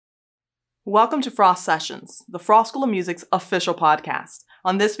Welcome to Frost Sessions, the Frost School of Music's official podcast.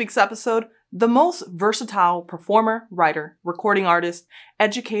 On this week's episode, the most versatile performer, writer, recording artist,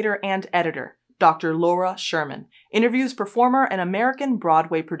 educator, and editor, Dr. Laura Sherman, interviews performer and American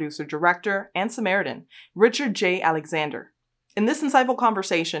Broadway producer, director, and Samaritan, Richard J. Alexander. In this insightful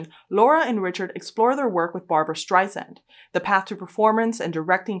conversation, Laura and Richard explore their work with Barbra Streisand, the path to performance and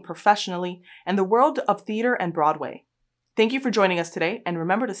directing professionally, and the world of theater and Broadway. Thank you for joining us today, and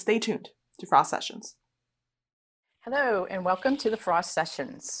remember to stay tuned to Frost Sessions. Hello, and welcome to the Frost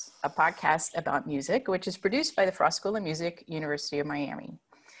Sessions, a podcast about music, which is produced by the Frost School of Music, University of Miami.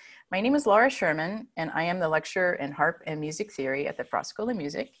 My name is Laura Sherman, and I am the lecturer in harp and music theory at the Frost School of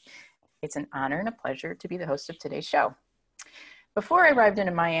Music. It's an honor and a pleasure to be the host of today's show. Before I arrived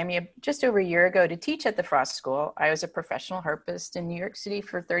into Miami just over a year ago to teach at the Frost School, I was a professional harpist in New York City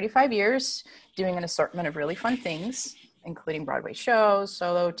for 35 years, doing an assortment of really fun things, including Broadway shows,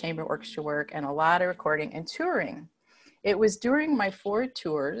 solo, chamber orchestra work, and a lot of recording and touring. It was during my 4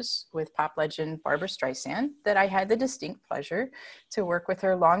 tours with pop legend Barbra Streisand that I had the distinct pleasure to work with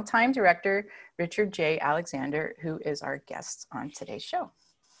her longtime director, Richard J. Alexander, who is our guest on today's show.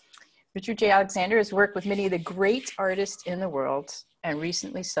 Richard J. Alexander has worked with many of the great artists in the world and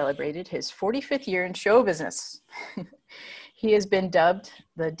recently celebrated his 45th year in show business. He has been dubbed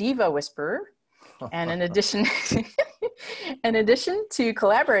the Diva Whisperer, and in addition to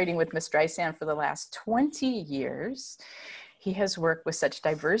collaborating with Miss Streisand for the last 20 years, he has worked with such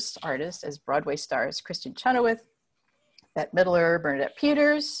diverse artists as Broadway stars Kristen Chenoweth, Bette Midler, Bernadette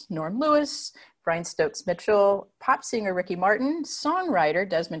Peters, Norm Lewis, Brian Stokes Mitchell, pop singer Ricky Martin, songwriter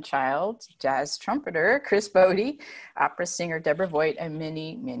Desmond Child, jazz trumpeter Chris Bode, opera singer Deborah Voigt, and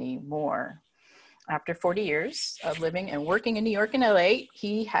many, many more. After 40 years of living and working in New York and LA,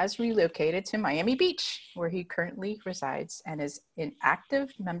 he has relocated to Miami Beach, where he currently resides and is an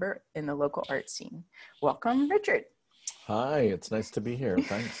active member in the local art scene. Welcome, Richard. Hi, it's nice to be here.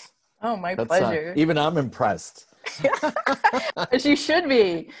 Thanks. Oh, my pleasure. Even I'm impressed. As you should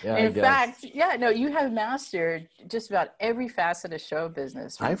be. Yeah, in fact, you have mastered just about every facet of show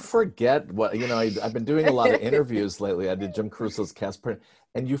business. I forget what, I've been doing a lot of interviews lately. I did Jim Caruso's Casper,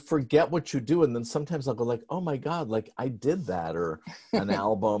 and you forget what you do. And then sometimes I'll go like, oh my God, like I did that, or an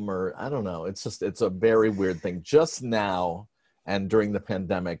album, or I don't know. It's a very weird thing. Just now, and during the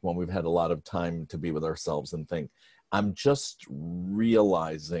pandemic, when we've had a lot of time to be with ourselves and think, I'm just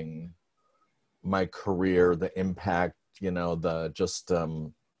realizing my career, the impact, I've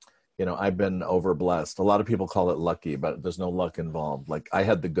been overblessed. A lot of people call it lucky, but there's no luck involved. Like I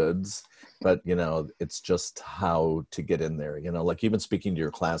had the goods, but it's just how to get in there, like even speaking to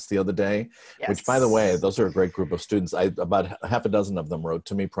your class the other day, yes. Which by the way, those are a great group of students. About half a dozen of them wrote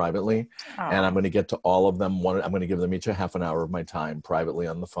to me privately. Aww. And I'm going to get to all of them. I'm going to give them each a half an hour of my time privately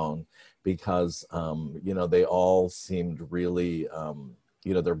on the phone because, they all seemed really,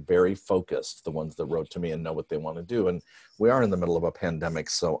 they're very focused, the ones that wrote to me and know what they want to do. And we are in the middle of a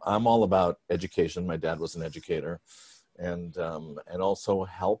pandemic. So I'm all about education. My dad was an educator and also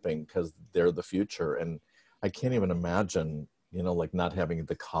helping because they're the future. And I can't even imagine, like not having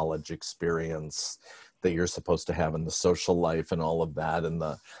the college experience that you're supposed to have in the social life and all of that and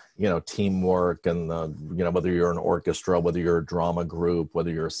the, teamwork and the, whether you're an orchestra, whether you're a drama group, whether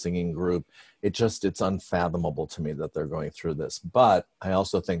you're a singing group, it's unfathomable to me that they're going through this. But I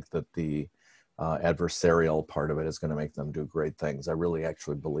also think that the adversarial part of it is going to make them do great things. I really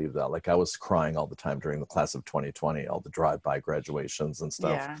actually believe that. Like I was crying all the time during the class of 2020, all the drive-by graduations and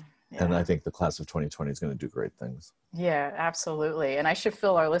stuff. Yeah. And I think the class of 2020 is going to do great things. Yeah, absolutely. And I should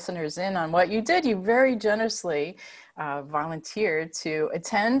fill our listeners in on what you did. You very generously volunteered to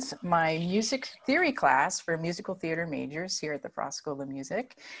attend my music theory class for musical theater majors here at the Frost School of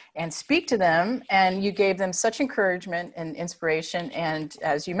Music and speak to them. And you gave them such encouragement and inspiration. And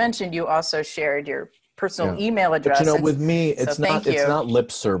as you mentioned, you also shared your personal email address. But with me, it's not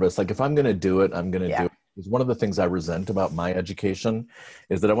lip service. Like if I'm going to do it, I'm going to do it. Because one of the things I resent about my education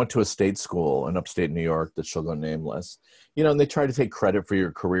is that I went to a state school in upstate New York that shall go nameless, and they try to take credit for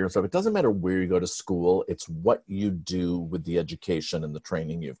your career and stuff. It doesn't matter where you go to school. It's what you do with the education and the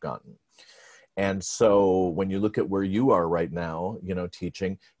training you've gotten. And so when you look at where you are right now,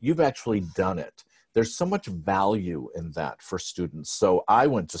 teaching, you've actually done it. There's so much value in that for students. So I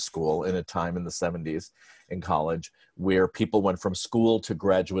went to school in a time in the 70s in college where people went from school to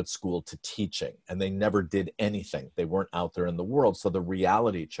graduate school to teaching, and they never did anything. They weren't out there in the world. So the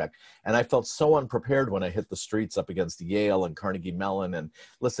reality check, and I felt so unprepared when I hit the streets up against Yale and Carnegie Mellon and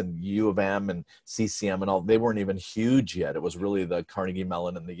listen, U of M and CCM and all, they weren't even huge yet. It was really the Carnegie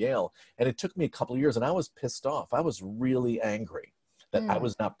Mellon and the Yale. And it took me a couple of years and I was pissed off. I was really angry. that I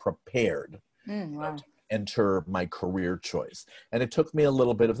was not prepared Wow. to enter my career choice. And it took me a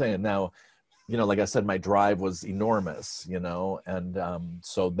little bit of thing. And now, like I said, my drive was enormous, and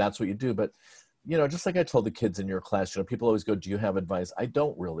so that's what you do. But, just like I told the kids in your class, people always go, do you have advice? I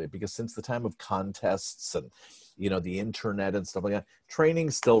don't really, because since the time of contests and, the internet and stuff like that, training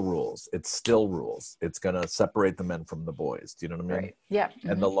still rules. It still rules. It's going to separate the men from the boys. Do you know what I mean? Right. Yeah.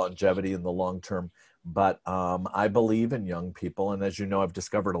 And the longevity and the long term. But I believe in young people. And as you know, I've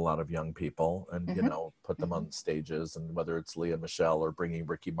discovered a lot of young people and, put them on stages, and whether it's Leah Michelle or bringing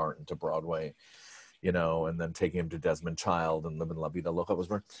Ricky Martin to Broadway, and then taking him to Desmond Child and Live in La Vida Loca was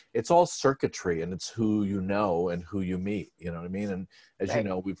more, it's all circuitry, and it's who you know and who you meet, you know what I mean? And as you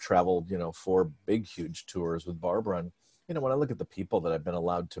know, we've traveled, 4 big, huge tours with Barbara. And, when I look at the people that I've been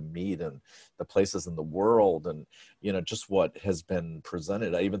allowed to meet and the places in the world and, just what has been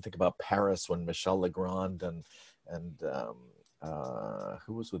presented, I even think about Paris when Michel Legrand and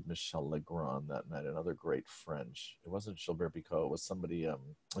who was with Michel Legrand that night? Another great French. It wasn't Gilbert Picot. It was somebody,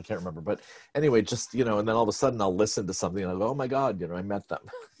 I can't remember. But anyway, just, and then all of a sudden I'll listen to something and I'll go, oh my God, I met them.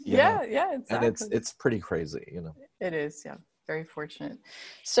 Yeah, exactly. And it's pretty crazy, It is, yeah. Very fortunate.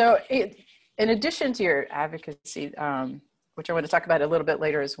 So in addition to your advocacy, which I want to talk about a little bit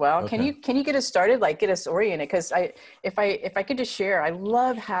later as well. Okay. Can you get us started, get us oriented? Because if I could just share, I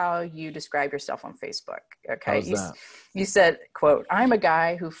love how you describe yourself on Facebook. Okay. You said, quote, I'm a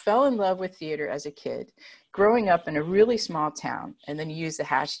guy who fell in love with theater as a kid, growing up in a really small town. And then you use the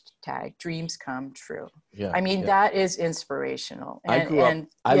hashtag dreams come true. Yeah. I mean, that is inspirational. And,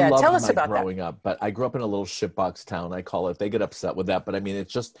 I loved tell us my about growing that. up, but I grew up in a little shitbox town. I call it, they get upset with that, but I mean,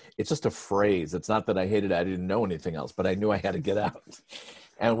 it's just a phrase. It's not that I hated it. I didn't know anything else, but I knew I had to get out.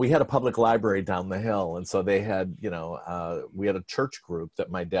 And we had a public library down the hill. And so they had, we had a church group that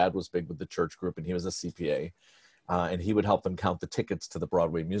my dad was big with the church group, and he was a CPA. And he would help them count the tickets to the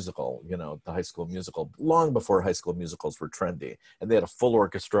Broadway musical, the High School Musical, long before High School Musicals were trendy. And they had a full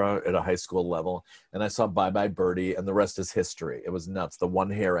orchestra at a high school level. And I saw Bye Bye Birdie, and the rest is history. It was nuts. The one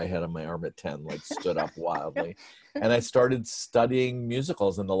hair I had on my arm at 10, stood up wildly. And I started studying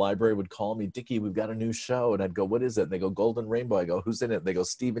musicals, and the library would call me, Dickie, we've got a new show. And I'd go, what is it? And they go, Golden Rainbow. I go, who's in it? And they go,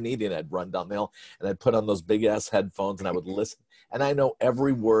 Stephen Eady. And I'd run down the hill, and I'd put on those big ass headphones, and I would listen. And I know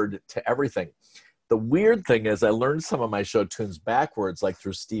every word to everything. The weird thing is I learned some of my show tunes backwards,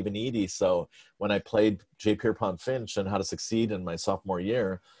 through Stephen Eady. So when I played J. Pierpont Finch and How to Succeed in my sophomore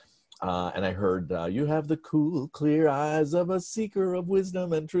year, and I heard, you have the cool, clear eyes of a seeker of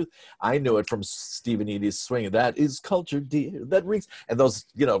wisdom and truth. I knew it from Stephen Eady's Swing. That is culture, dear, that rings. And those,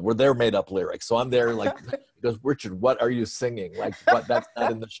 were their made up lyrics. So I'm there he goes, Richard, what are you singing? What? That's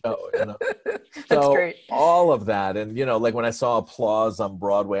not in the show, That's So great. all of that. And, when I saw Applause on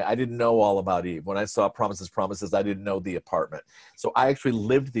Broadway, I didn't know all about Eve. When I saw Promises, Promises, I didn't know The Apartment. So I actually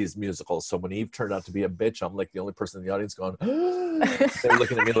lived these musicals. So when Eve turned out to be a bitch, I'm the only person in the audience going, they're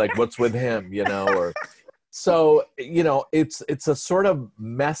looking at me what's with him, or so, it's a sort of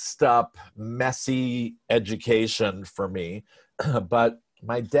messed up, messy education for me. But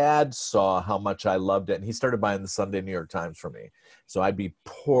my dad saw how much I loved it, and he started buying the Sunday New York Times for me. So I'd be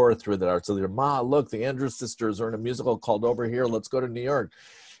pour through that art. So they're, Ma, look, the Andrews sisters are in a musical called Over Here. Let's go to New York.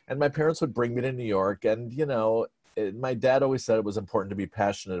 And my parents would bring me to New York. And, my dad always said it was important to be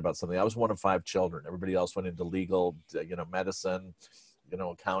passionate about something. I was one of 5 children. Everybody else went into legal, medicine,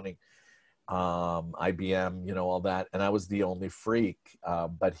 accounting, IBM, all that. And I was the only freak.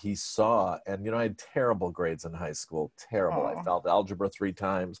 But he saw, and, I had terrible grades in high school, terrible. Oh. I failed algebra 3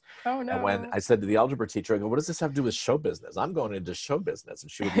 times. Oh, no. And when I said to the algebra teacher, I go, what does this have to do with show business? I'm going into show business.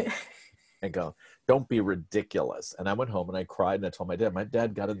 And she would and go, don't be ridiculous. And I went home and I cried, and I told my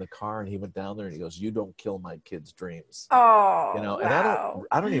dad got in the car and he went down there and he goes, you don't kill my kids' dreams. Oh, And wow.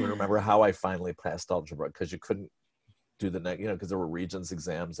 I don't even remember how I finally passed algebra, because you couldn't do the next, because there were Regents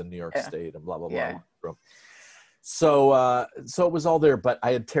exams in New York State and blah, blah, blah. Yeah. So it was all there, but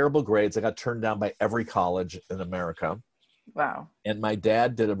I had terrible grades. I got turned down by every college in America. Wow. And my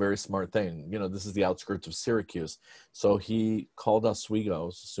dad did a very smart thing. This is the outskirts of Syracuse. So he called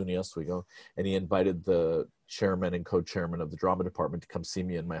Oswego, SUNY Oswego, and he invited the chairman and co-chairman of the drama department to come see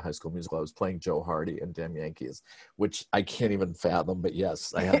me in my High School Musical. I was playing Joe Hardy and Damn Yankees, which I can't even fathom, but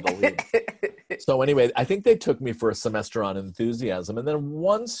yes, I had the lead. So anyway, I think they took me for a semester on enthusiasm. And then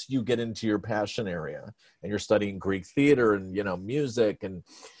once you get into your passion area and you're studying Greek theater and, music and,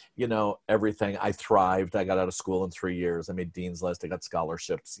 everything, I thrived. I got out of school in 3 years. I made Dean's List. I got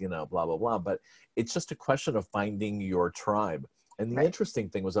scholarships, blah, blah, blah. But it's just a question of finding your tribe. And the interesting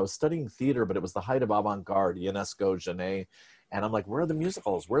thing was I was studying theater, but it was the height of avant-garde, Ionesco, Genet. And I'm like, where are the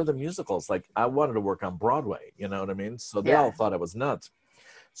musicals? Where are the musicals? Like, I wanted to work on Broadway, you know what I mean? So they all thought I was nuts.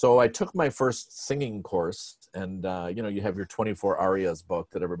 So I took my first singing course, and you know, you have your 24 arias book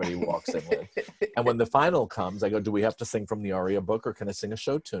that everybody walks in with. And when the final comes, I go, do we have to sing from the aria book, or can I sing a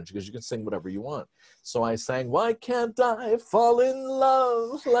show tune? She goes, you can sing whatever you want. So I sang, why can't I fall in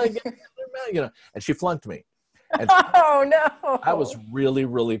love like another man? You know, and she flunked me. And oh no! I was really,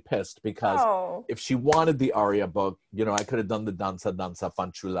 really pissed, because if she wanted the aria book, you know, I could have done the danza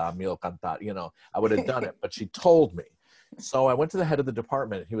fanchula mio cantar, you know, I would have done it, but she told me. So I went to the head of the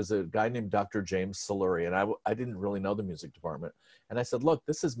department. He was a guy named Dr. James Soluri, and I didn't really know the music department. And I said, look,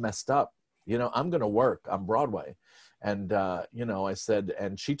 this is messed up. You know, I'm going to work on Broadway. And, you know, I said,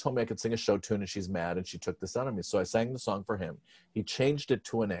 and she told me I could sing a show tune, and she's mad, and she took this out of me. So I sang the song for him. He changed it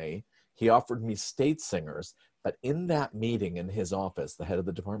to an A. He offered me state singers. But in that meeting in his office, the head of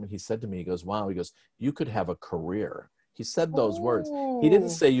the department, he said to me, he goes, wow, he goes, you could have a career. He said those words. He didn't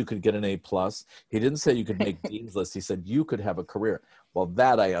say you could get an A+. He didn't say you could make Dean's List. He said you could have a career. Well,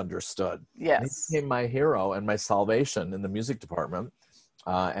 that I understood. Yes. And he became my hero and my salvation in the music department.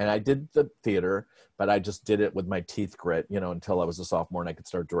 And I did the theater, but I just did it with my teeth grit, you know, until I was a sophomore and I could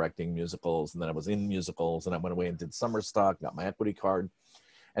start directing musicals. And then I was in musicals, and I went away and did summer stock, got my equity card.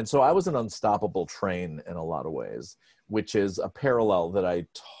 And so I was an unstoppable train in a lot of ways, which is a parallel that I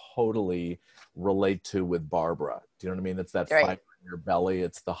totally relate to with Barbara. Do you know what I mean? It's that fire in your belly.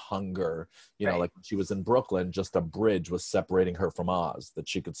 It's the hunger. You know, like when she was in Brooklyn, just a bridge was separating her from Oz that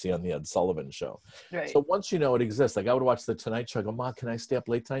she could see on the Ed Sullivan Show. Right. So once you know it exists, like I would watch the Tonight Show, I go, Ma, can I stay up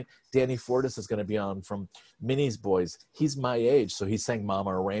late tonight? Danny Fortis is going to be on from Minnie's Boys. He's my age. So he sang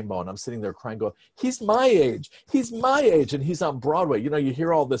Mama a Rainbow, and I'm sitting there crying, go, he's my age. He's my age. And he's on Broadway. You know, you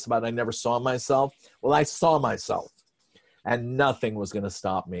hear all this about I never saw myself. Well, I saw myself, and nothing was going to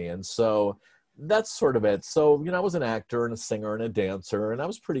stop me. And so that's sort of it. So, you know, I was an actor and a singer and a dancer, and I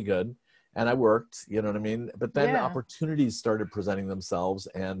was pretty good, and I worked, you know what I mean? But then opportunities started presenting themselves.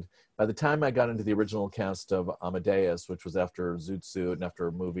 And by the time I got into the original cast of Amadeus, which was after Zoot Suit and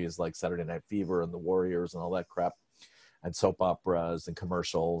after movies like Saturday Night Fever and The Warriors and all that crap, and soap operas and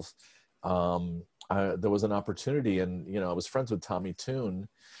commercials, there was an opportunity. And, you know, I was friends with Tommy Tune.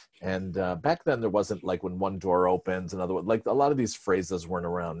 And back then there wasn't like when one door opens, another one, like a lot of these phrases weren't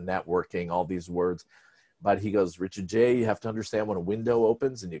around, networking, all these words. But he goes, Richard J., you have to understand when a window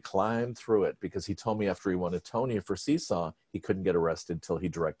opens and you climb through it, because he told me after he won a Tony for Seesaw, he couldn't get arrested till he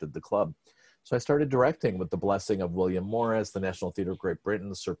directed the club. So I started directing with the blessing of William Morris, the National Theatre of Great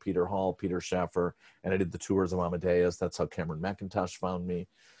Britain, Sir Peter Hall, Peter Schaffer, and I did the tours of Amadeus. That's how Cameron McIntosh found me.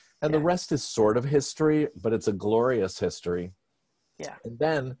 And the rest is sort of history, but it's a glorious history. Yeah. And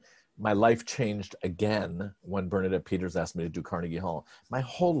then my life changed again when Bernadette Peters asked me to do Carnegie Hall. My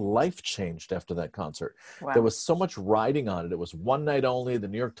whole life changed after that concert. Wow. There was so much riding on it. It was one night only. The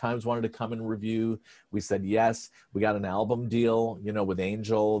New York Times wanted to come and review. We said yes. We got an album deal, you know, with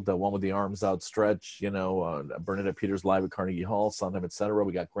Angel, the one with the arms outstretched, you know, Bernadette Peters live at Carnegie Hall, Sondheim, etc.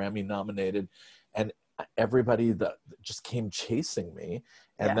 We got Grammy nominated. And everybody that just came chasing me.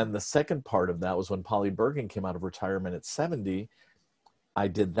 And then the second part of that was when Polly Bergen came out of retirement at 70. I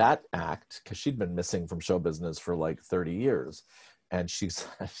did that act because she'd been missing from show business for like 30 years. And she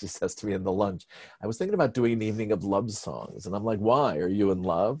says to me in the lunch, I was thinking about doing an evening of love songs. And I'm like, why? Are you in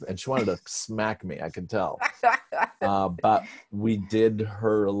love? And she wanted to smack me, I could tell. But we did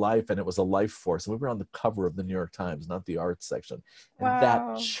her life, and it was a life force. And we were on the cover of the New York Times, not the arts section. And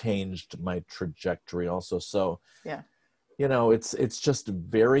that changed my trajectory also. So, you know, it's just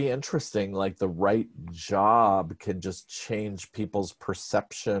very interesting. Like the right job can just change people's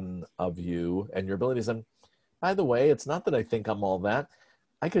perception of you and your abilities. And by the way, it's not that I think I'm all that.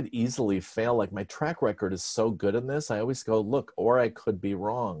 I could easily fail. Like my track record is so good in this. I always go, look, or I could be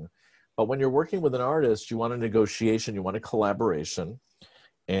wrong. But when you're working with an artist, you want a negotiation, you want a collaboration,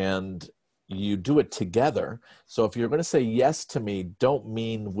 and you do it together. So if you're going to say yes to me, don't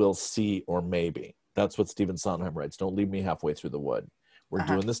mean we'll see or maybe. That's what Stephen Sondheim writes. Don't leave me halfway through the wood. We're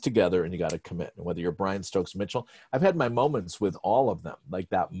doing this together, and you got to commit. And whether you're Brian Stokes Mitchell, I've had my moments with all of them, like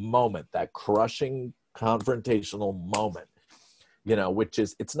that moment, that crushing confrontational moment, you know, which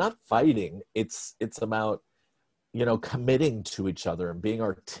is, it's not fighting. It's about, you know, committing to each other and being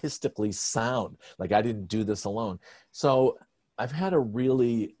artistically sound. Like I didn't do this alone. So I've had a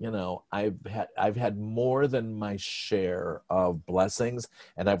really, you know, I've had more than my share of blessings,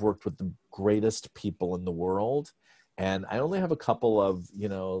 and I've worked with the greatest people in the world. And I only have a couple of, you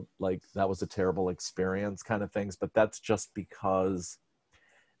know, like that was a terrible experience kind of things, but that's just because,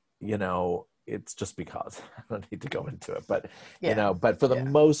 you know, it's just because I don't need to go into it, but, you know, but for the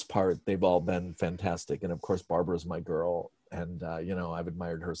most part, they've all been fantastic. And of course, Barbara's my girl. And, I've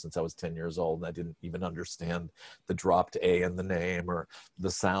admired her since I was 10 years old, and I didn't even understand the dropped A in the name or the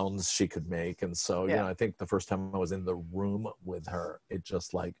sounds she could make. And so, I think the first time I was in the room with her, it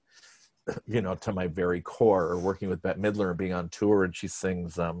just like, to my very core, working with Bette Midler and being on tour, and she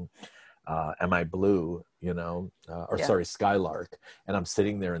sings Am I Blue, sorry, Skylark. And I'm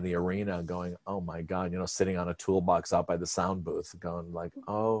sitting there in the arena going, oh my God, sitting on a toolbox out by the sound booth going like,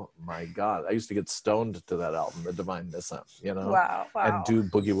 oh my God. I used to get stoned to that album, The Divine Mishap, Wow. and do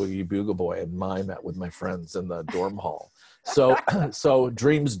Boogie Woogie Bugle Boy and mime it with my friends in the dorm hall. So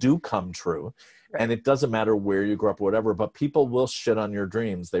dreams do come true. Right. And it doesn't matter where you grew up or whatever, but people will shit on your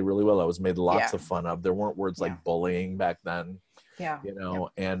dreams. They really will. I was made lots of fun of. There weren't words like bullying back then.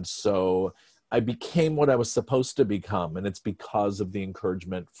 And so I became what I was supposed to become. And it's because of the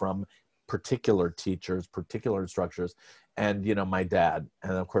encouragement from particular teachers, particular instructors, and, my dad.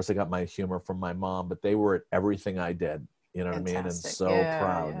 And of course I got my humor from my mom, but they were at everything I did, you know what I mean? And so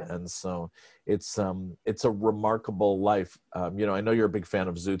proud. Yeah. And so it's a remarkable life. I know you're a big fan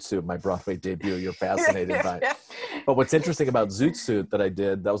of Zoot Suit, my Broadway debut. You're fascinated by it. But what's interesting about Zoot Suit that I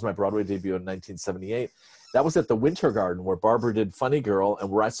did, that was my Broadway debut in 1978. That was at the Winter Garden where Barbara did Funny Girl, and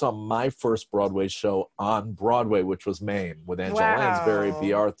where I saw my first Broadway show on Broadway, which was Mame with Angela Lansbury,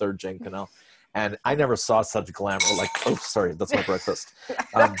 B. Arthur, Jane Cannell. And I never saw such glamour. Like, oh, sorry, that's my breakfast.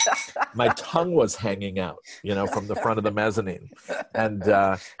 My tongue was hanging out, from the front of the mezzanine. And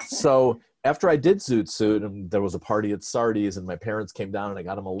so after I did Zoot Suit, and there was a party at Sardi's, and my parents came down, and I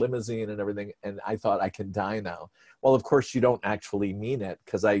got them a limousine and everything, and I thought I can die now. Well, of course, you don't actually mean it,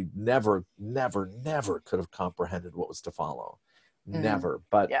 because I never could have comprehended what was to follow. Never.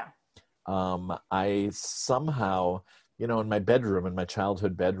 But I somehow, in my bedroom, in my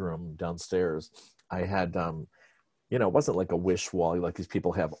childhood bedroom downstairs, I had, it wasn't like a wish wall, like these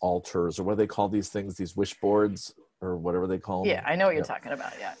people have altars, or what do they call these things, these wish boards, or whatever they call them. Yeah, I know what you're talking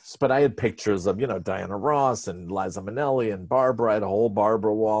about, yeah. But I had pictures of, Diana Ross and Liza Minnelli and Barbara. I had a whole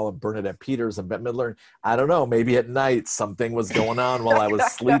Barbara wall, and Bernadette Peters and Bette Midler. I don't know, maybe at night something was going on while I was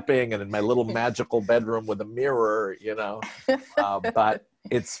sleeping and in my little magical bedroom with a mirror, But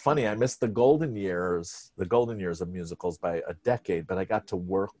it's funny, I missed the golden years of musicals by a decade, but I got to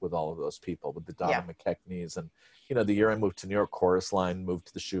work with all of those people, with the Donna McKechnie's. And, the year I moved to New York, Chorus Line moved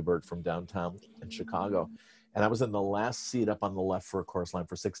to the Schubert from downtown in Chicago. And I was in the last seat up on the left for a Chorus Line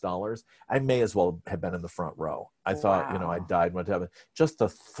for $6. I may as well have been in the front row. I thought, I died when it happened. Just the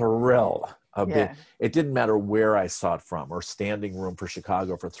thrill of it. It didn't matter where I saw it from, or standing room for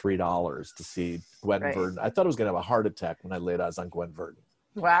Chicago for $3 to see Gwen Verdon. I thought I was going to have a heart attack when I laid eyes on Gwen Verdon.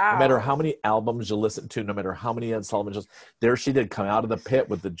 Wow. No matter how many albums you listen to, no matter how many Ed Sullivan shows, there she did come out of the pit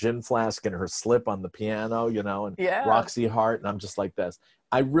with the gin flask and her slip on the piano, and Roxy Hart. And I'm just like this.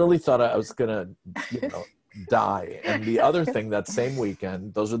 I really thought I was going to, die. And the other thing, that same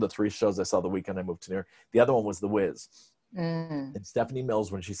weekend, those are the three shows I saw the weekend I moved to New York. The other one was The Wiz. And Stephanie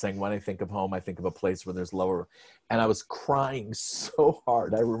Mills, when she sang When I Think of Home, I Think of a Place Where There's Lower. And I was crying so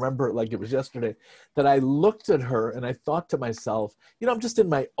hard. I remember it like it was yesterday, that I looked at her and I thought to myself, I'm just in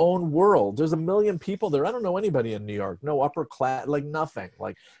my own world. There's a million people there. I don't know anybody in New York, no upper class, like nothing.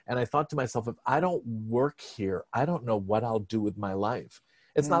 And I thought to myself, if I don't work here, I don't know what I'll do with my life.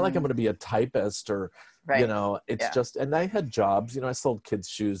 It's not like I'm going to be a typist or, it's just, and I had jobs, I sold kids'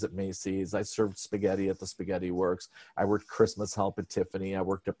 shoes at Macy's. I served spaghetti at the Spaghetti Works. I worked Christmas help at Tiffany. I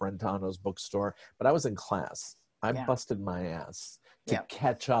worked at Brentano's bookstore, but I was in class. I busted my ass to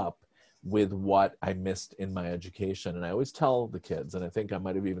catch up with what I missed in my education. And I always tell the kids, and I think I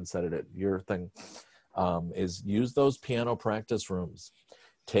might've even said it at your thing, is use those piano practice rooms.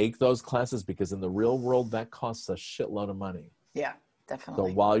 Take those classes, because in the real world, that costs a shitload of money. Yeah.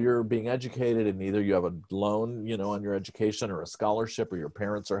 Definitely. So while you're being educated, and either you have a loan, on your education, or a scholarship, or your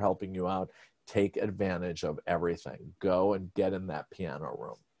parents are helping you out, take advantage of everything. Go and get in that piano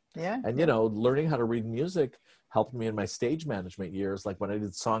room. Yeah. And, learning how to read music helped me in my stage management years. Like when I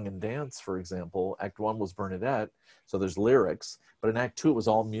did song and dance, for example, Act 1 was Bernadette. So there's lyrics, but in Act 2, it was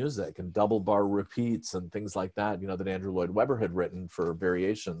all music and double bar repeats and things like that, that Andrew Lloyd Webber had written for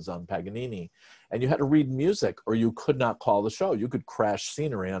variations on Paganini. And you had to read music, or you could not call the show. You could crash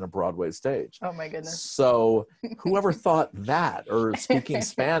scenery on a Broadway stage. Oh my goodness. So whoever thought that, or speaking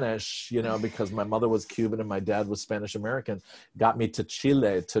Spanish, because my mother was Cuban and my dad was Spanish American, got me to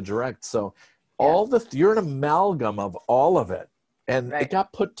Chile to direct. So you're an amalgam of all of it. And it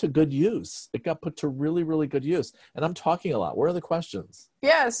got put to good use. It got put to really, really good use. And I'm talking a lot. What are the questions?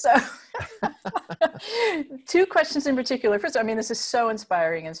 Yeah, so two questions in particular. First, this is so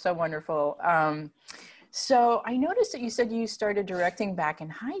inspiring and so wonderful. So I noticed that you said you started directing back in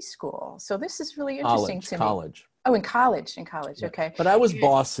high school. So this is really interesting to me. Oh, in college, Yeah. okay. But I was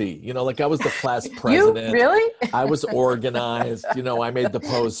bossy, like I was the class You president. really? I was organized, I made the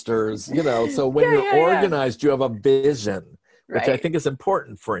posters, so when Yeah, you're yeah, yeah. organized, you have a vision, which I Right. think is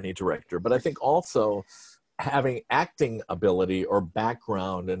important for any director. But I think also having acting ability or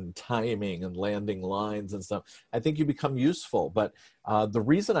background and timing and landing lines and stuff, I think you become useful. But the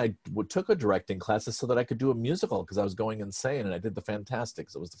reason I took a directing class is so that I could do a musical, because I was going insane, and I did The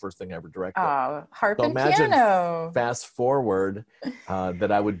Fantastics. It was the first thing I ever directed. Harp So and imagine piano. fast forward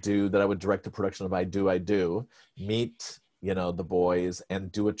that I would direct a production of I Do, meet the boys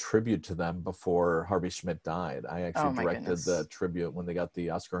and do a tribute to them before Harvey Schmidt died. I actually Oh my directed the goodness. tribute when they got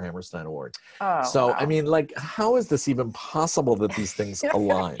the Oscar Hammerstein Award. Oh, So I wow. mean, like, how is this even possible that these things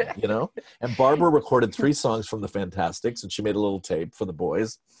align? And Barbara recorded 3 songs from the Fantastics, and she made a little tape for the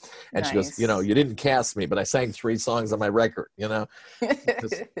boys, and she goes, Nice. you didn't cast me, but I sang 3 songs on my record.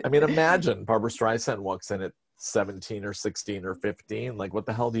 Because, I mean, imagine Barbara Streisand walks in at 17 or 16 or 15. Like, what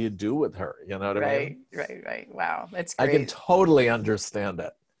the hell do you do with her? You know what I mean? Right. Wow, that's I can great. totally understand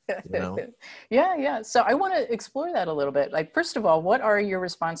it. Yeah. So I want to explore that a little bit. Like, first of all, what are your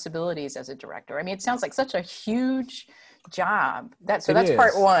responsibilities as a director? I mean, it sounds like such a huge job. That's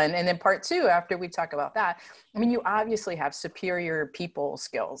part one. And then part two, after we talk about that, I mean, you obviously have superior people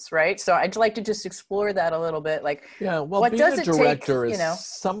skills, right? So I'd like to just explore that a little bit. Like, well, what being does a it director take, is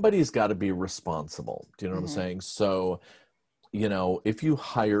somebody's got to be responsible. Do you know what I'm Mhm. saying? So, if you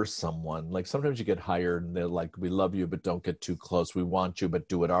hire someone, like sometimes you get hired and they're like, we love you, but don't get too close. We want you, but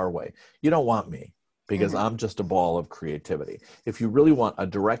do it our way. You don't want me, because Mhm. I'm just a ball of creativity. If you really want a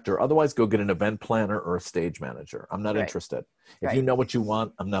director, otherwise go get an event planner or a stage manager. I'm not Right. interested. If Right. you know what you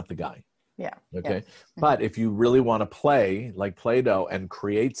want, I'm not the guy. Yeah. Okay. Yeah. But if you really want to play like Play-Doh and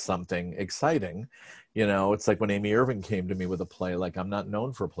create something exciting, it's like when Amy Irving came to me with a play, like, I'm not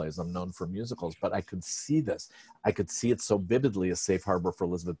known for plays, I'm known for musicals, but I could see this. I could see it so vividly as Safe Harbor for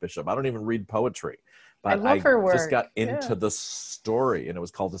Elizabeth Bishop. I don't even read poetry, I but love I her just work. got into Yeah. the story, and it was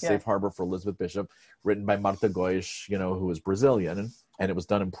called The Yeah. Safe Harbor for Elizabeth Bishop, written by Marta Goisch, who was Brazilian. And it was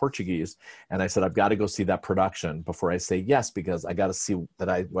done in Portuguese. And I said, I've got to go see that production before I say yes, because I got to see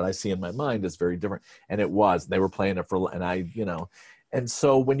that what I see in my mind is very different. And it was. They were playing it and and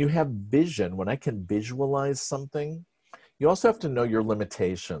so when you have vision, when I can visualize something, you also have to know your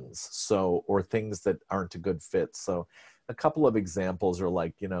limitations, or things that aren't a good fit. So a couple of examples are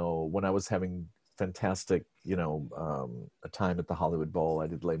like, when I was having fantastic, a time at the Hollywood Bowl, I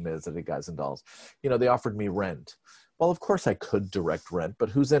did Les Mis, I did Guys and Dolls, they offered me Rent. Well, of course I could direct Rent, but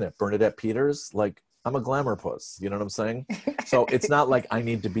who's in it? Bernadette Peters? Like, I'm a glamour puss, you know what I'm saying? So it's not like I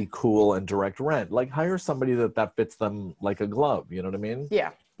need to be cool and direct Rent. Like, hire somebody that fits them like a glove, you know what I mean? Yeah.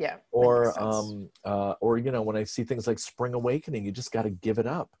 That Or makes sense. when I see things like Spring Awakening, you just got to give it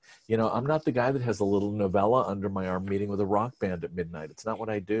up. I'm not the guy that has a little novella under my arm meeting with a rock band at midnight. It's not what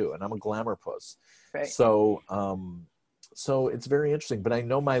I do, and I'm a glamour puss. Right. So so it's very interesting, but I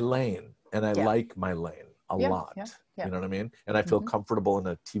know my lane, and I like my lane a lot. Yeah. You know what I mean? And I feel comfortable in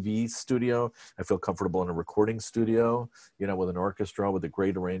a TV studio. I feel comfortable in a recording studio, with an orchestra, with the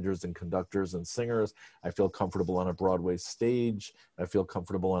great arrangers and conductors and singers. I feel comfortable on a Broadway stage. I feel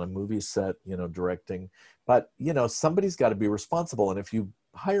comfortable on a movie set, directing. But, somebody's got to be responsible. And if you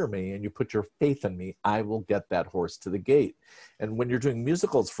hire me and you put your faith in me, I will get that horse to the gate. And when you're doing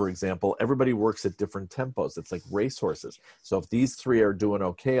musicals, for example, everybody works at different tempos. It's like racehorses. So if these 3 are doing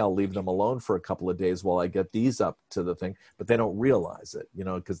okay, I'll leave them alone for a couple of days while I get these up to the thing, but they don't realize it,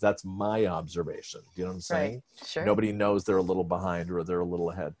 because that's my observation. Do you know what I'm saying? Right. Sure. Nobody knows they're a little behind or they're a little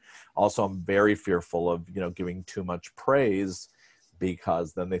ahead. Also, I'm very fearful of, giving too much praise,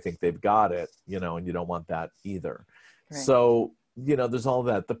 because then they think they've got it, and you don't want that either. Right. So, there's all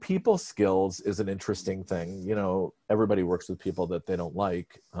that. The people skills is an interesting thing. Everybody works with people that they don't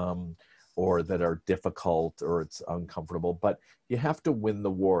like, or that are difficult, or it's uncomfortable, but you have to win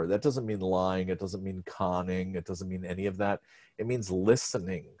the war. That doesn't mean lying. It doesn't mean conning. It doesn't mean any of that. It means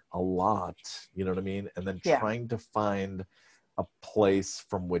listening a lot, you know what I mean? And then trying to find a place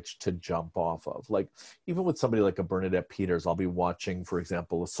from which to jump off of. Like, even with somebody like a Bernadette Peters, I'll be watching, for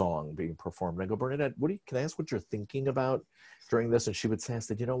example, a song being performed. And I go, Bernadette, can I ask what you're thinking about during this? And she would say, I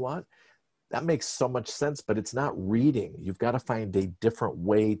said, you know what? That makes so much sense, but it's not reading. You've got to find a different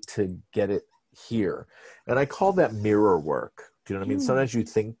way to get it here. And I call that mirror work. Do you know what I mean? Sometimes you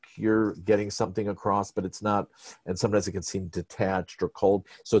think you're getting something across, but it's not. And sometimes it can seem detached or cold.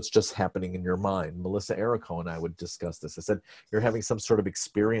 So it's just happening in your mind. Melissa Errico and I would discuss this. I said, you're having some sort of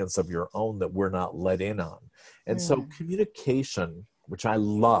experience of your own that we're not let in on. And so communication, which I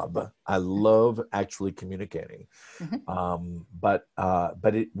love. I love actually communicating. But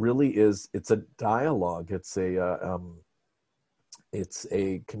it really is, it's a dialogue. It's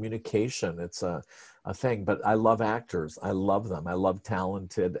a communication. It's a thing, but I love actors. I love them. I love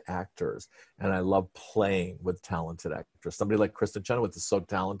talented actors, and I love playing with talented actors. Somebody like Kristen Chenoweth is so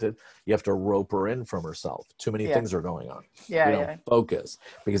talented. You have to rope her in from herself. Too many things are going on. Focus,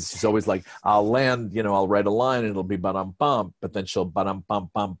 because she's always like, I'll land, I'll write a line and it'll be bump, but then she'll bump,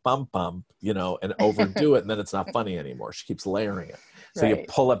 and overdo it. And then it's not funny anymore. She keeps layering it. So you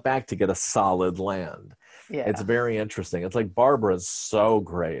pull it back to get a solid land. Yeah. It's very interesting. It's like Barbara's so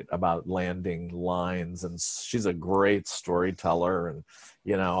great about landing lines, and she's a great storyteller. And,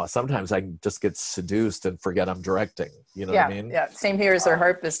 sometimes I just get seduced and forget I'm directing. You know what I mean? Yeah. Same here as her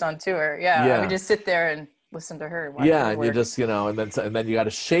harpist on tour. Yeah. I would just sit there and listen to her. And you just, and then you got to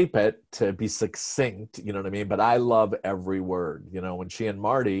shape it to be succinct. You know what I mean? But I love every word. When she and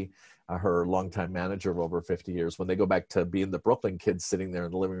Marty, her longtime manager of over 50 years, when they go back to being the Brooklyn kids sitting there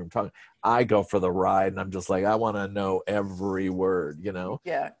in the living room talking, I go for the ride, and I'm just like, I want to know every word,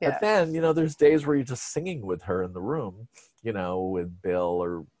 Yeah. But then, there's days where you're just singing with her in the room, with Bill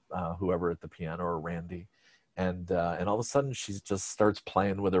or whoever at the piano, or Randy. And all of a sudden she just starts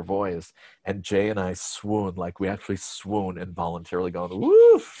playing with her voice, and Jay and I swoon, like we actually swoon involuntarily, going,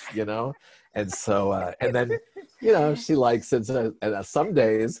 woof, And so, and then, she likes it. And some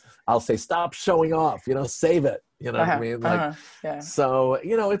days I'll say, stop showing off, save it. You know what I mean? So,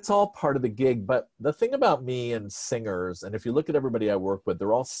 it's all part of the gig. But the thing about me and singers, and if you look at everybody I work with,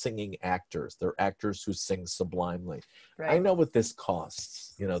 they're all singing actors. They're actors who sing sublimely. Right. I know what this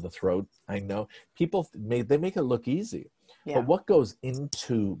costs, the throat. I know people they make it look easy. Yeah. But what goes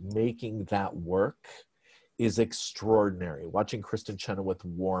into making that work is extraordinary. Watching Kristen Chenoweth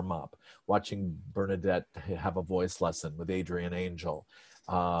warm up, watching Bernadette have a voice lesson with Adrian Angel,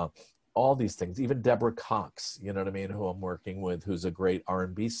 all these things, even Deborah Cox, who I'm working with, who's a great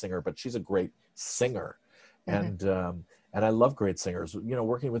R&B singer, but she's a great singer. And I love great singers,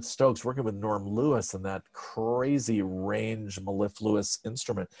 working with Stokes, working with Norm Lewis and that crazy range mellifluous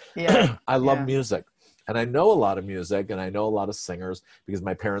instrument. Yeah. I love music. And I know a lot of music, and I know a lot of singers, because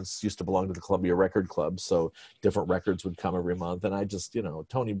my parents used to belong to the Columbia Record Club. So different records would come every month. And I just,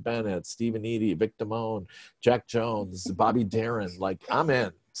 Tony Bennett, Stephen Eady, Vic Damone, Jack Jones, Bobby Darin, like I'm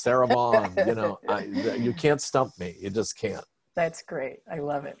in. Sarah Vaughan, you can't stump me. You just can't. That's great. I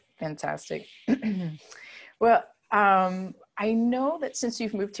love it. Fantastic. Well, I know that since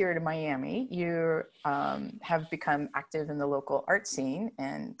you've moved here to Miami, you have become active in the local art scene.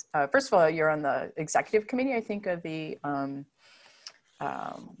 And first of all, you're on the executive committee, I think, of the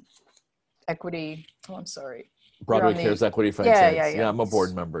Equity. Oh, I'm sorry. Broadway Cares Equity Fund. Yeah, I'm a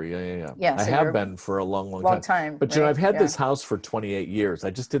board member. Yeah. I have been for a long time. But I've had this house for 28 years.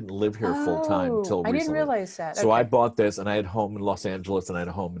 I just didn't live here full time till recently. I didn't realize that. So I bought this, and I had a home in Los Angeles, and I had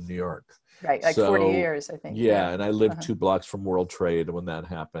a home in New York. Right, like 40 years, I think. Yeah, and I lived 2 blocks from World Trade when that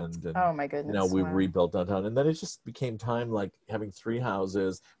happened. And, oh my goodness. We rebuilt downtown. And then it just became time, like having 3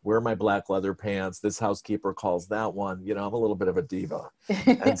 houses, wear my black leather pants. This housekeeper calls that one. I'm a little bit of a diva.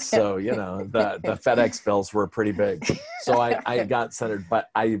 And so, the FedEx bills were pretty big. So I got centered, but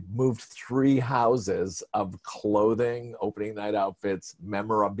I moved 3 houses of clothing, opening night outfits,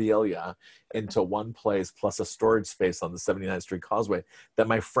 memorabilia into one place, plus a storage space on the 79th Street Causeway that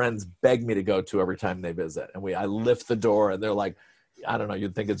my friends beg me to go to every time they visit. And I lift the door, and they're like, I don't know,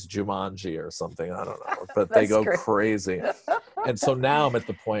 you'd think it's Jumanji or something. I don't know, but they go crazy. And so now I'm at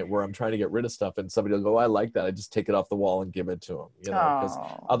the point where I'm trying to get rid of stuff, and somebody will go, I like that. I just take it off the wall and give it to them, because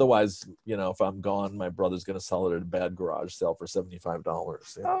otherwise, if I'm gone, my brother's going to sell it at a bad garage sale for $75.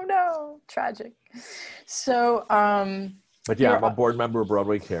 Oh no, tragic. So, but yeah, I'm a board member of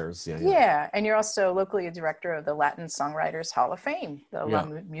Broadway Cares. Yeah, and you're also locally a director of the Latin Songwriters Hall of Fame,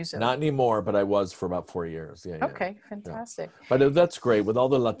 the Museum. Not anymore, but I was for about 4 years. Okay, fantastic. Yeah. But that's great with all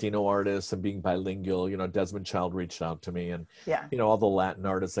the Latino artists and being bilingual. Desmond Child reached out to me, and all the Latin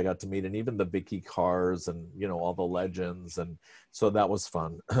artists I got to meet, and even the Vicky Cars, and all the legends, and so that was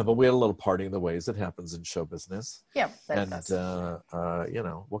fun. But we had a little parting the ways it happens in show business. Yeah, and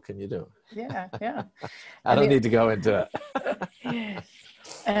what can you do? Yeah. I don't need to go into it.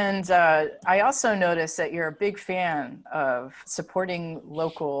 And I also noticed that you're a big fan of supporting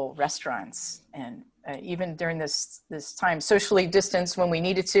local restaurants, and even during this time, socially distanced when we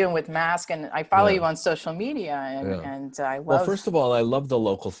needed to, and with masks. And I follow you on social media, and I love. Well, first of all, I love the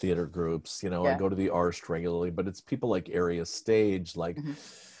local theater groups. I go to the Arsht regularly, but it's people like Area Stage, like.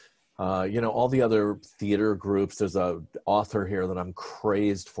 All the other theater groups. There's a author here that I'm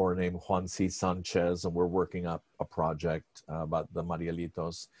crazed for named Juan C. Sanchez, and we're working up a project about the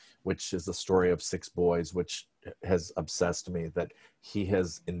Marielitos, which is the story of 6 boys, which has obsessed me, that he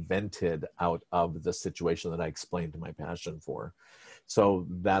has invented out of the situation that I explained my passion for. So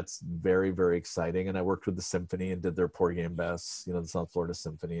that's very, very exciting. And I worked with the symphony and did their Porgy and Bess, the South Florida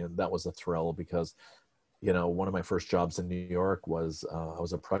Symphony. And that was a thrill because one of my first jobs in New York was I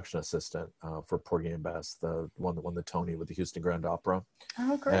was a production assistant for Porgy and Bess, the one that won the Tony with the Houston Grand Opera.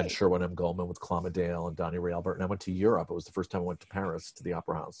 Oh, great. And Sherwin M. Goldman with Clama Dale and Donnie Ray Albert. And I went to Europe. It was the first time I went to Paris, to the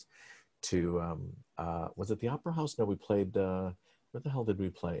Opera House. Was it the Opera House? No, we played, where the hell did we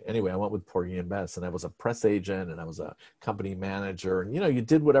play? Anyway, I went with Porgy and Bess, and I was a press agent and I was a company manager. And, you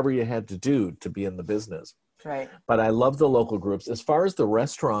did whatever you had to do to be in the business. Right. But I love the local groups. As far as the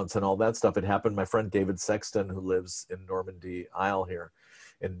restaurants and all that stuff, it happened. My friend David Sexton, who lives in Normandy Isle here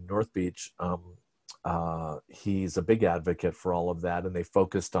in North Beach, he's a big advocate for all of that. And they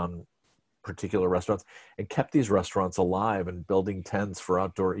focused on particular restaurants and kept these restaurants alive and building tents for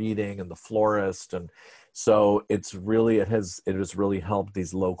outdoor eating and the florist. And so it has really helped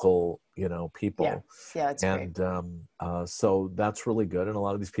these local, people. Yeah, it's and great. So that's really good. And a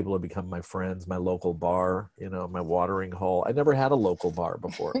lot of these people have become my friends. My local bar, my watering hole. I never had a local bar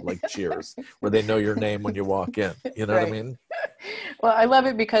before, like Cheers, where they know your name when you walk in. You know what I mean? Well, I love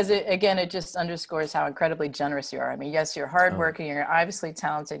it because it just underscores how incredibly generous you are. I mean, yes, you're hardworking, you're obviously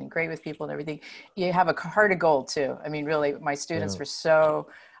talented and great with people and everything. You have a heart of gold too. I mean, really, my students were so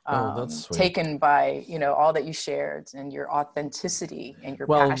taken by, all that you shared and your authenticity and your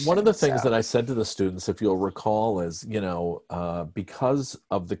passion. One of the things that I said to the students, if you'll recall, is, because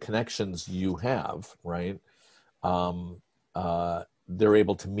of the connections you have, right? They're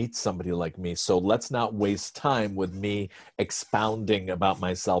able to meet somebody like me. So let's not waste time with me expounding about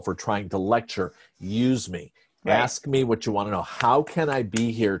myself or trying to lecture. Use me. Right. Ask me what you want to know. How can I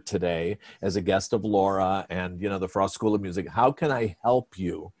be here today as a guest of Laura and, the Frost School of Music? How can I help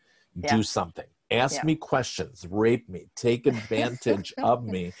you do something? Ask me questions, rape me, take advantage of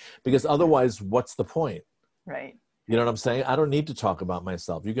me, because otherwise, what's the point? Right. You know what I'm saying? I don't need to talk about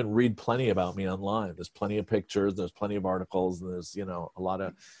myself. You can read plenty about me online. There's plenty of pictures. There's plenty of articles. And there's, a lot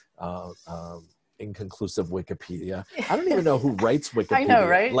of inconclusive Wikipedia. I don't even know who writes Wikipedia. I know,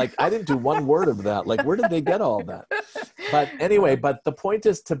 right? Like, I didn't do one word of that. Like, where did they get all that? But anyway, but the point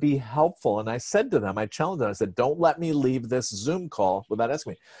is to be helpful. And I said to them, I challenged them, I said, don't let me leave this Zoom call without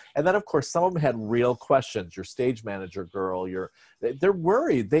asking me. And then, of course, some of them had real questions. Your stage manager girl, they're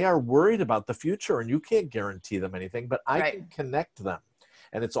worried. They are worried about the future, and you can't guarantee them anything, but I can connect them.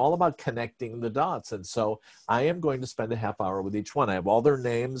 And it's all about connecting the dots. And so I am going to spend a half hour with each one. I have all their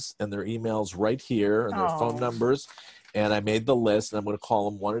names and their emails right here and their phone numbers. And I made the list, and I'm going to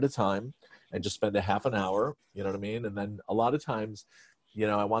call them one at a time and just spend a half an hour. You know what I mean? And then a lot of times,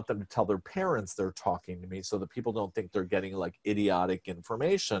 I want them to tell their parents they're talking to me so that people don't think they're getting like idiotic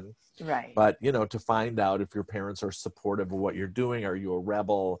information. Right. But, to find out if your parents are supportive of what you're doing. Are you a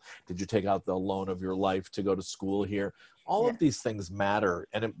rebel? Did you take out the loan of your life to go to school here? All of these things matter.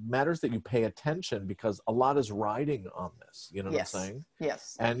 And it matters that you pay attention because a lot is riding on this. You know what I'm saying?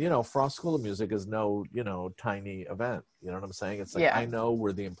 Yes. And, Frost School of Music is no, tiny event. You know what I'm saying? It's like, I know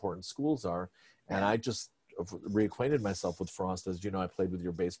where the important schools are. And I just reacquainted myself with Frost. As you know, I played with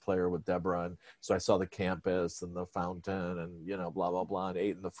your bass player, with Deborah, and so I saw the campus and the fountain and blah blah blah, and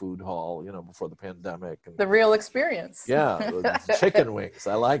ate in the food hall before the pandemic. And the real experience. Yeah, chicken wings,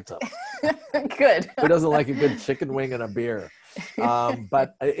 I liked them. Good. Who doesn't like a good chicken wing and a beer?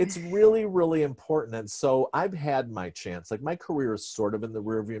 But it's really, really important. And so I've had my chance. Like, my career is sort of in the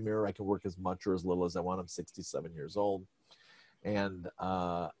rearview mirror. I can work as much or as little as I want. I'm 67 years old, and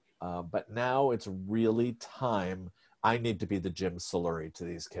but now it's really time. I need to be the Jim Solari to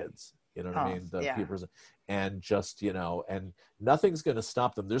these kids. You know what I mean? The people, and just, and nothing's going to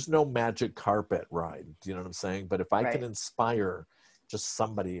stop them. There's no magic carpet ride. Do you know what I'm saying? But if I can inspire just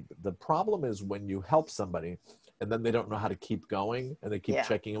somebody, the problem is when you help somebody and then they don't know how to keep going and they keep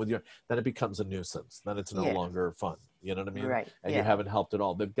checking in with you, then it becomes a nuisance. Then it's no longer fun. You know what I mean? Right. And you haven't helped at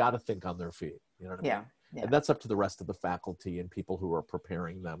all. They've got to think on their feet. You know what I mean? Yeah. And that's up to the rest of the faculty and people who are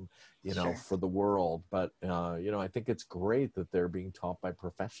preparing them, for the world. But, I think it's great that they're being taught by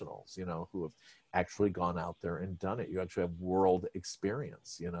professionals, who have actually gone out there and done it. You actually have world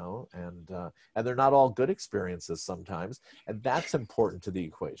experience, and they're not all good experiences sometimes. And that's important to the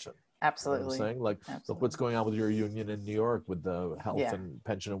equation. Absolutely. You know what I'm saying? Like, look what's going on with your union in New York with the health and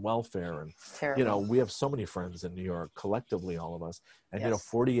pension and welfare. And, Terrible. We have so many friends in New York, collectively, all of us. And,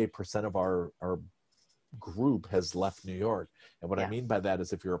 48% of our group has left New York. And what I mean by that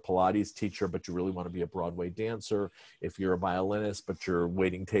is if you're a Pilates teacher, but you really want to be a Broadway dancer, if you're a violinist, but you're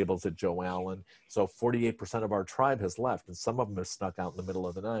waiting tables at Joe Allen. So 48% of our tribe has left, and some of them have snuck out in the middle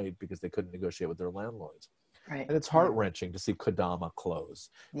of the night because they couldn't negotiate with their landlords. Right. And it's heart-wrenching to see Kodama close.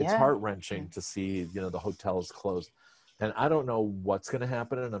 It's heart-wrenching to see, you know, the hotels closed. And I don't know what's going to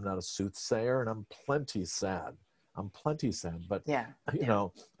happen, and I'm not a soothsayer, and I'm plenty sad. But, you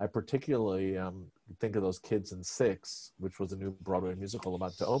know, I particularly think of those kids in Six, which was a new Broadway musical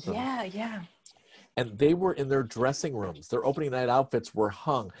about to open. And they were in their dressing rooms. Their opening night outfits were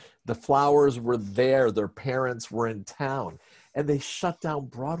hung. The flowers were there. Their parents were in town. And they shut down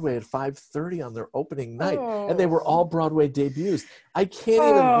Broadway at 5:30 on their opening night. And they were all Broadway debuts. I can't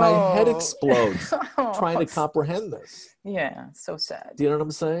even, my head explodes trying to comprehend this. Yeah, so sad. Do you know what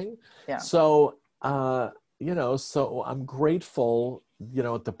I'm saying? Yeah. So, you know, so I'm grateful, you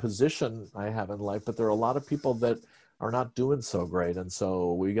know, at the position I have in life, but there are a lot of people that are not doing so great. And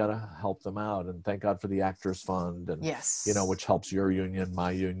so we got to help them out. And thank God for the Actors Fund and, you know, which helps your union, my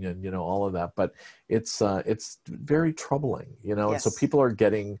union, you know, all of that. But it's very troubling, you know, and so people are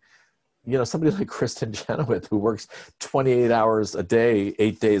getting, you know, somebody like Kristen Chenoweth, who works 28 hours a day,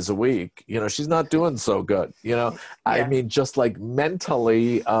 8 days a week, you know, she's not doing so good, you know, I mean, just like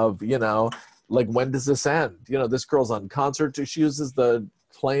mentally of, you know, like, when does this end? You know, this girl's on concert. She uses the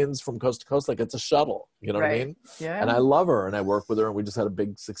planes from coast to coast like it's a shuttle. You know what I mean? Yeah. And I love her, and I work with her, and we just had a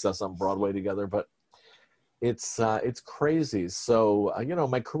big success on Broadway together. But it's crazy. So you know,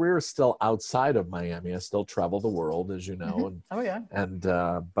 my career is still outside of Miami. I still travel the world, as you know. And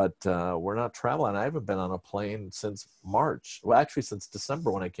but we're not traveling. I haven't been on a plane since March. Well, actually, since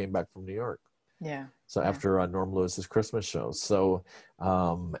December when I came back from New York. Yeah. So after Norm Lewis's Christmas show. So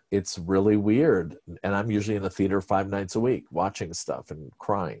it's really weird. And I'm usually in the theater 5 nights a week watching stuff and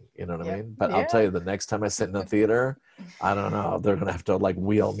crying, you know what I mean? But I'll tell you, the next time I sit in a theater, I don't know, they're going to have to like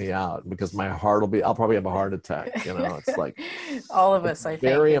wheel me out because my heart I'll probably have a heart attack. You know, it's like all of us, I think.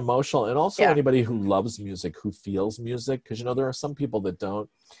 Very emotional. And also anybody who loves music, who feels music, because, you know, there are some people that don't.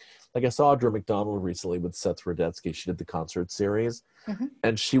 Like I saw Audra McDonald recently with Seth Rudetsky. She did the concert series,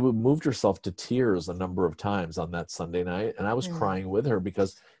 and she moved herself to tears a number of times on that Sunday night. And I was crying with her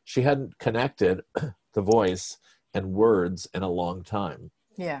because she hadn't connected the voice and words in a long time.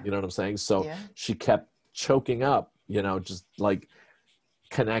 Yeah. You know what I'm saying? So she kept choking up, you know, just like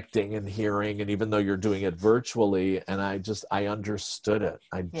connecting and hearing. And even though you're doing it virtually, and I understood it.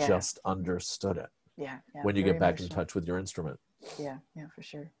 I just understood it. Yeah. When you get back in touch with your instrument. Yeah, for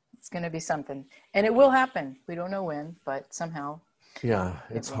sure. It's going to be something, and it will happen. We don't know when, but somehow. Yeah,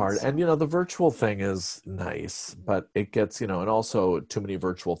 it's hard. And, you know, the virtual thing is nice, but it gets, you know, and also too many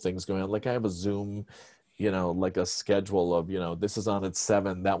virtual things going on. Like I have a Zoom, you know, like a schedule of, you know, this is on at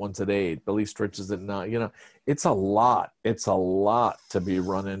 7, that one's at 8, Billy Stritch is at 9, you know, it's a lot. It's a lot to be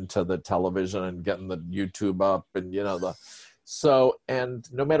running to the television and getting the YouTube up and, you know, so, and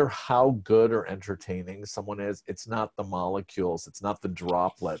no matter how good or entertaining someone is, it's not the molecules, it's not the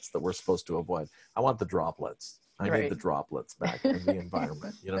droplets that we're supposed to avoid. I want the droplets. I need the droplets back in the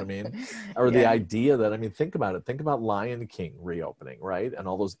environment. You know what I mean? Or the idea that, I mean, think about it. Think about Lion King reopening, right? And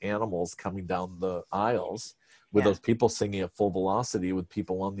all those animals coming down the aisles with those people singing at full velocity with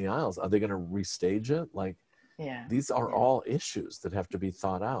people on the aisles. Are they going to restage it? Like, these are all issues that have to be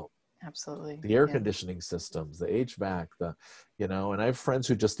thought out. Absolutely. The air conditioning systems, the HVAC, you know, and I have friends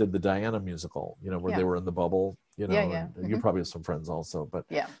who just did the Diana musical, you know, where they were in the bubble, you know, and you probably have some friends also, but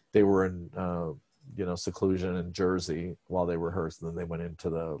they were in, you know, seclusion in Jersey while they rehearsed, and then they went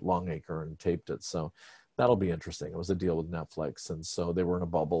into the Longacre and taped it. So that'll be interesting. It was a deal with Netflix. And so they were in a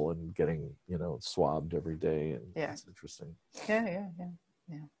bubble and getting, you know, swabbed every day. And it's interesting. Yeah.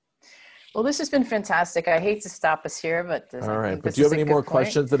 Well, this has been fantastic. I hate to stop us here, but all right. But do you have any more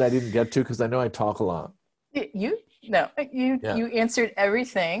questions that I didn't get to? Because I know I talk a lot. You answered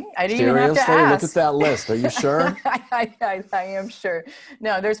everything. I didn't even have to ask. Look at that list. Are you sure? I am sure.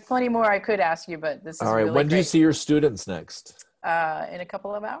 No, there's plenty more I could ask you, but this is all right. Really when do you see your students next? In a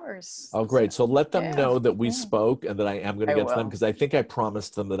couple of hours. Oh, great. So let them know that we spoke and that I am going to get to them, because I think I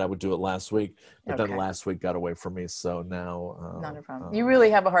promised them that I would do it last week, but then last week got away from me. So now. Not a problem. You really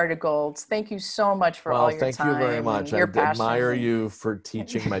have a heart of gold. Thank you so much for all your time. Thank you very much. I admire you for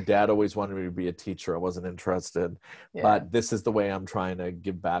teaching. My dad always wanted me to be a teacher. I wasn't interested, but this is the way I'm trying to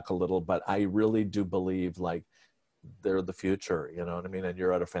give back a little. But I really do believe, like, they're the future, you know what I mean? And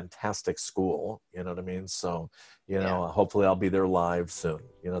you're at a fantastic school, you know what I mean? So, you know, hopefully I'll be there live soon.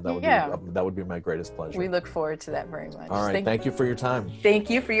 You know, that would be my greatest pleasure. We look forward to that very much. All right. Thank you for your time.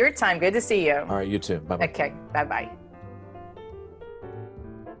 Thank you for your time. Good to see you. All right. You too. Bye-bye. Okay. Bye-bye.